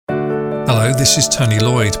Hello, this is Tony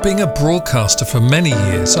Lloyd. Being a broadcaster for many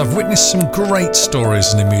years, I've witnessed some great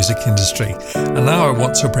stories in the music industry, and now I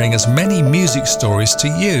want to bring as many music stories to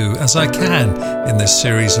you as I can in this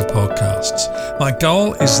series of podcasts. My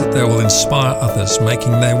goal is that they will inspire others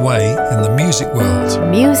making their way in the music world.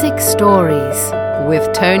 Music Stories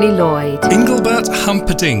with Tony Lloyd. Engelbert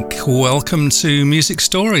Humperdinck, welcome to Music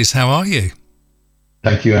Stories. How are you?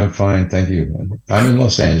 Thank you, I'm fine, thank you. I'm in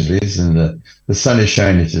Los Angeles and the sun is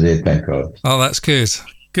shining today, thank God. Oh, that's good.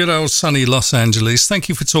 Good old sunny Los Angeles. Thank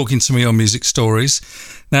you for talking to me on Music Stories.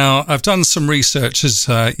 Now, I've done some research, as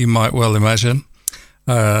you might well imagine.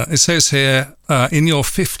 It says here, in your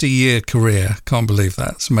 50-year career, can't believe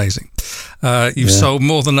that, it's amazing. You've sold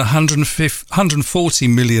more than 140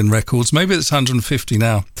 million records. Maybe it's 150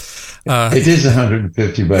 now. It is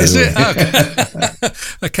 150, by the way. Is it? Okay.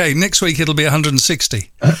 Okay, next week it'll be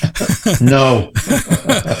 160. No.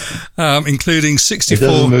 Including 64... It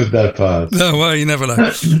doesn't move that fast. No, well, you never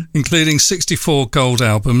know. Including 64 gold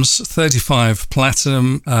albums, 35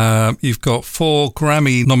 platinum. You've got 4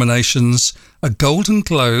 Grammy nominations, a Golden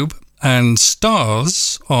Globe, and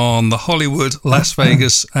stars on the Hollywood, Las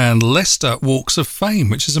Vegas, and Leicester Walks of Fame,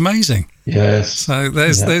 which is amazing. Yes. So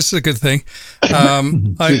there's a good thing.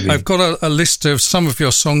 I've got a list of some of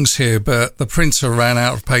your songs here, but the printer ran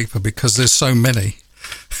out of paper because there's so many.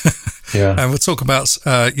 Yeah. And we'll talk about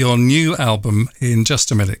your new album in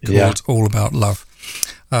just a minute called All About Love.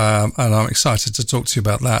 And I'm excited to talk to you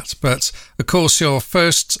about that. But, of course, your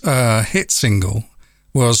first hit single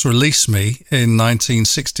was Release Me in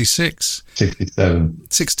 1966. 67.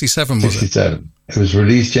 67, was 67. It was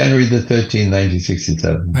released January the 13th,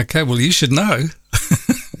 1967. Okay, well, you should know.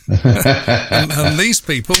 and these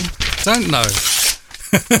people don't know.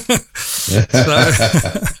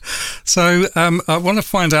 So I want to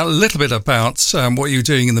find out a little bit about what you were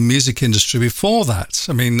doing in the music industry before that.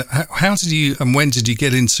 I mean, how did you and when did you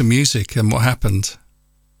get into music and what happened?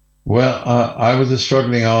 Well, I was a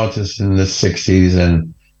struggling artist in the 60s,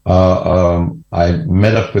 and I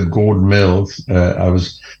met up with Gordon Mills. I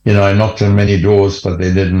knocked on many doors, but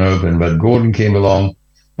they didn't open. But Gordon came along,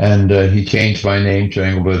 and he changed my name to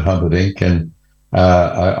Engelbert Humperdinck, and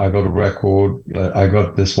I got a record. I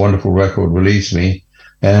got this wonderful record, Release Me,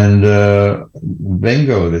 and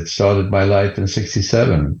bingo, it started my life in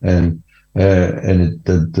 67. And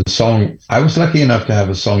the song, I was lucky enough to have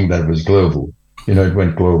a song that was global. It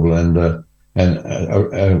went global, and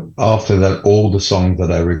after that, all the songs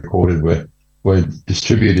that I recorded were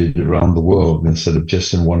distributed around the world instead of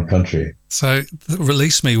just in one country. So,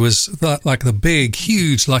 Release Me was like the big,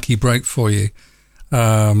 huge lucky break for you.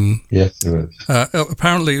 Yes, it was.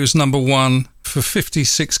 Apparently, it was number one for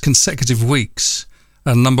 56 consecutive weeks,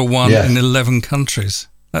 and number one in 11 countries.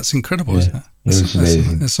 That's incredible, isn't it? It's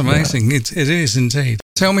amazing. It's amazing. Yeah. It is indeed.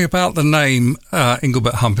 Tell me about the name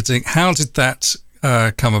Engelbert Humperdinck. How did that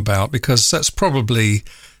come about? Because that's probably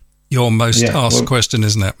your most asked question,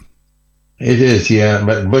 isn't it? It is, yeah.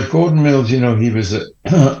 But Gordon Mills, he was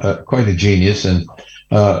quite a genius, and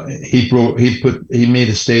he made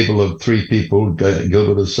a stable of 3 people: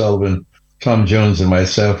 Gilbert O'Sullivan, Tom Jones, and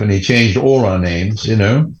myself, and he changed all our names,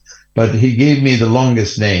 But he gave me the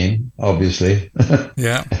longest name, obviously.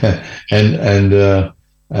 Yeah.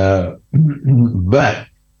 But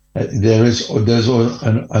there's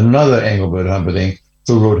another Engelbert Humperdinck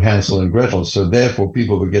who wrote Hansel and Gretel, so therefore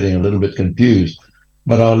people were getting a little bit confused.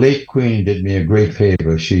 But our late Queen did me a great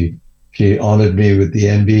favor. She honored me with the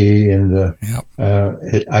MBE, and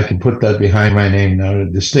I can put that behind my name now.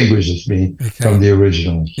 It distinguishes me from the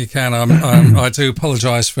original. You can. I do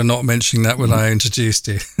apologise for not mentioning that when I introduced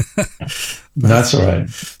you. That's all right.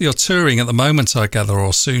 You're touring at the moment, I gather,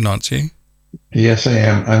 or soon, aren't you? Yes, I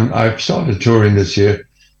am. I've started touring this year,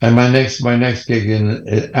 and my next gig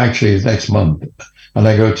is next month, and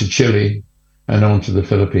I go to Chile and on to the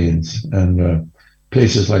Philippines and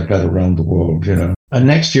places like that around the world, And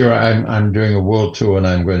next year I'm doing a world tour, and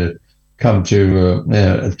I'm going to come to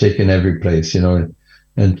take in every place, and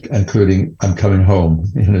including I'm coming home,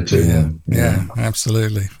 too. Yeah,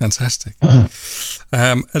 absolutely, fantastic.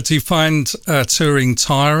 Do you find touring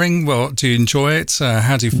tiring? Well, do you enjoy it?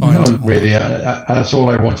 How do you find it? Not really. That's all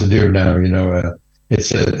I want to do now.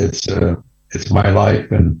 It's my life,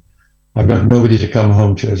 and I've got nobody to come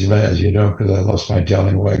home to, as you know, because I lost my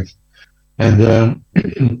darling wife, and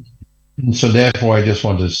so therefore I just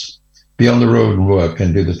want to be on the road and work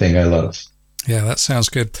and do the thing I love. Yeah, that sounds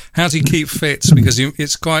good. How do you keep fit? Because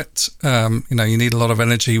it's quite, you need a lot of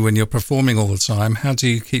energy when you're performing all the time. How do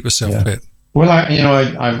you keep yourself fit? Well,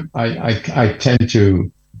 I tend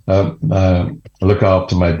to look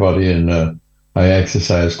after my body, and I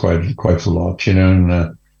exercise quite a lot,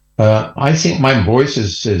 and I think my voice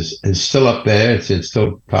is still up there. It's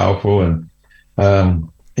still powerful, and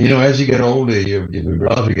as you get older, your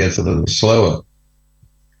relative gets a little slower.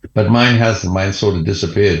 But mine hasn't. Mine sort of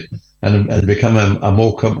disappeared and become a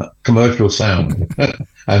more commercial sound.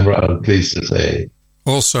 I'm rather pleased to say.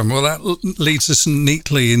 Awesome. Well, that leads us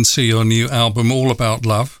neatly into your new album, All About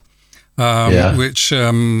Love, which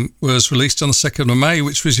was released on the 2nd of May,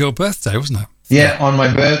 which was your birthday, wasn't it? Yeah, on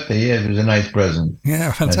my birthday. Yeah, it was a nice present.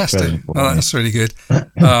 Yeah, fantastic. Oh, that's really good.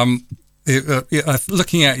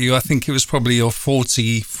 Looking at you, I think it was probably your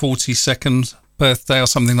 42nd birthday or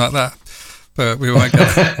something like that. But we won't go.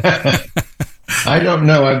 I don't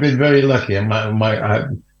know. I've been very lucky. I've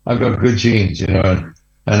got good genes, and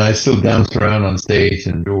I still dance around on stage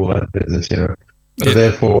and do all that business, So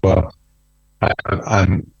therefore,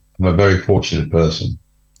 I'm a very fortunate person.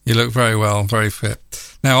 You look very well, very fit.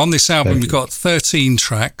 Now, on this album, you've got 13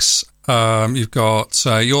 tracks. You've got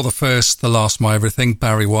You're the First, The Last, My Everything.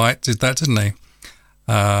 Barry White did that, didn't he?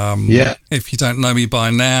 If You Don't Know Me By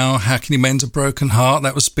Now, How Can You Mend a Broken Heart?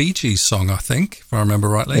 That was Bee Gees' song, I think, if I remember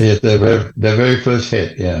rightly. Yeah, their very first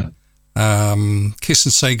hit, yeah. Kiss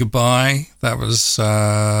and Say Goodbye, that was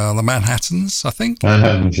the Manhattans, I think.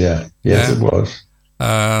 Manhattans, yeah. Yes, it was.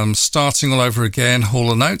 Starting All Over Again,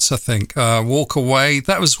 Hall & Oates, I think. Walk Away,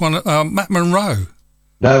 that was one Matt Monro.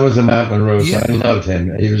 That was a Matt Monro. Yeah. I loved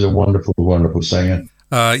him. He was a wonderful, wonderful singer.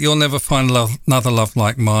 You'll Never Find Another Love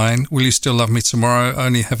Like Mine. Will You Still Love Me Tomorrow?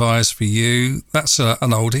 Only Have Eyes for You. That's an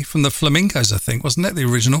oldie from the Flamingos, I think, wasn't it, the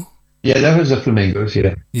original? Yeah, that was the Flamingos,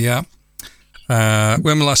 yeah. Yeah.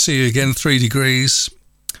 When Will I See You Again? 3 Degrees.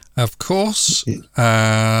 Of course.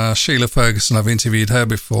 Sheila Ferguson, I've interviewed her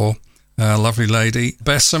before. Lovely lady.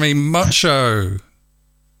 Besame Mucho.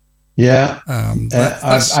 Yeah.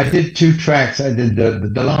 I did 2 tracks. I did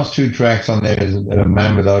the last 2 tracks on there is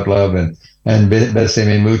Man Without Love and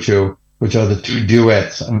Besame Mucho, which are the 2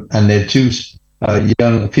 duets, and they're 2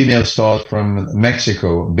 young female stars from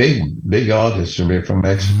Mexico, big artists from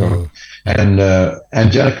Mexico. And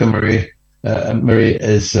Angelica Marie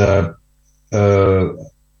is the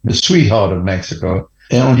sweetheart of Mexico.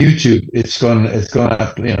 And on YouTube, it's gone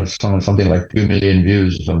up, something like 2 million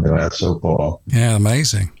views or something like that so far. Yeah,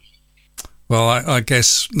 amazing. Well, I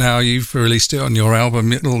guess now you've released it on your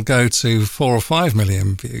album, it'll go to 4 or 5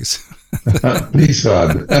 million views. Please,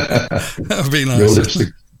 God. That would be nice.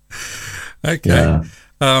 Okay. Yeah.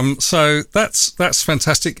 So that's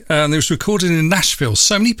fantastic. And it was recorded in Nashville.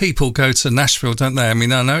 So many people go to Nashville, don't they? I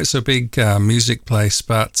mean, I know it's a big music place,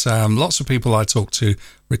 but lots of people I talk to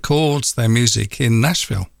record their music in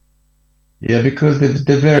Nashville. Yeah, because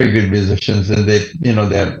they're very good musicians, and they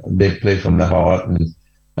play from the heart.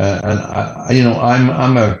 I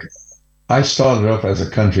started off as a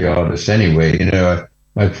country artist anyway.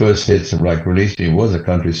 My first hits of Release Me was a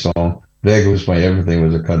country song. There Goes My Everything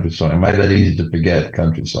was a country song. It might be that easy to forget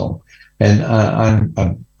country song. And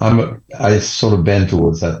I sort of bend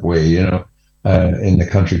towards that way, in the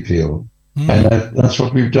country field. And that's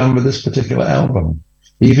what we've done with this particular album.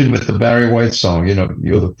 Even with the Barry White song,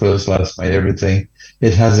 You're the First, Last, My Everything,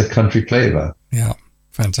 it has a country flavor. Yeah,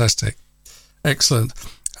 fantastic. Excellent.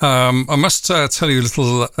 I must tell you a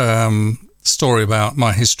little story about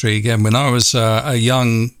my history again. When I was a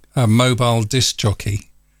young mobile disc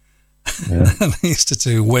jockey, and I used to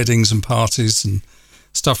do weddings and parties and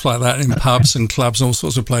stuff like that in pubs and clubs and all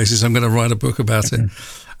sorts of places. I'm going to write a book about it.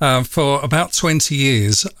 For about 20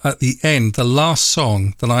 years, at the end, the last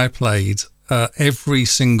song that I played every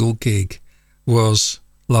single gig was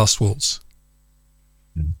Last Waltz.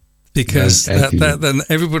 Because then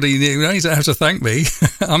everybody knew, you don't have to thank me,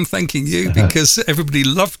 I'm thanking you, because everybody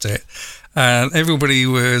loved it. And everybody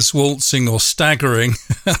was waltzing or staggering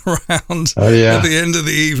around at the end of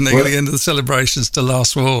the evening, at the end of the celebrations, to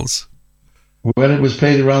Last Waltz. When it was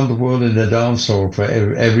played around the world in the dance hall, for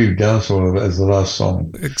every dance hall as the last song.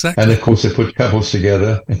 Exactly. And of course, they put couples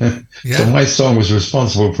together. So my song was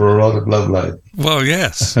responsible for a lot of love life. Well,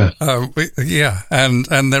 yes.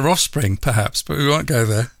 And their offspring, perhaps, but we won't go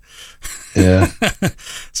there. Yeah.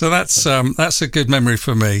 So that's a good memory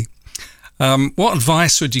for me. What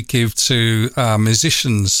advice would you give to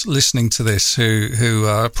musicians listening to this who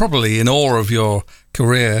are probably in awe of your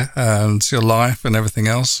career and your life and everything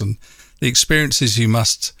else and the experiences you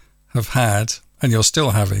must have had and you're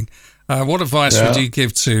still having? What advice would you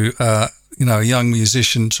give to a young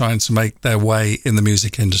musician trying to make their way in the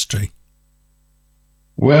music industry?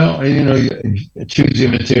 Well, choose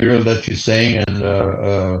your material that you're saying, and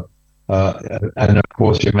of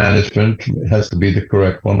course your management has to be the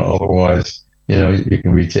correct one. Otherwise, you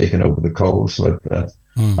can be taken over the coals. But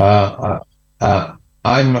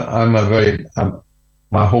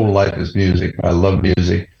my whole life is music. I love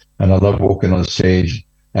music, and I love walking on stage.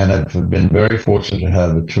 And I've been very fortunate to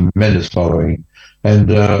have a tremendous following.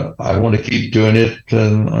 And I want to keep doing it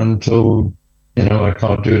until, I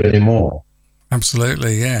can't do it anymore.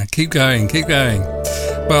 Absolutely, yeah. Keep going, keep going.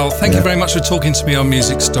 Well, thank you very much for talking to me on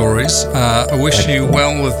Music Stories. I wish you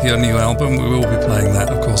well with your new album. We will be playing that,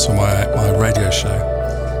 of course, on my radio show.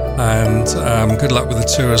 And good luck with the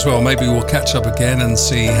tour as well. Maybe we'll catch up again and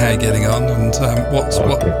see how you're getting on and what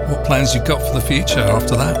plans you've got for the future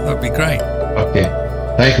after that. That would be great. Okay.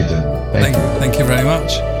 Thank you, Tim. Thank you very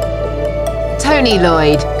much. Tony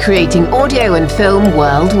Lloyd, creating audio and film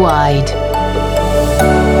worldwide.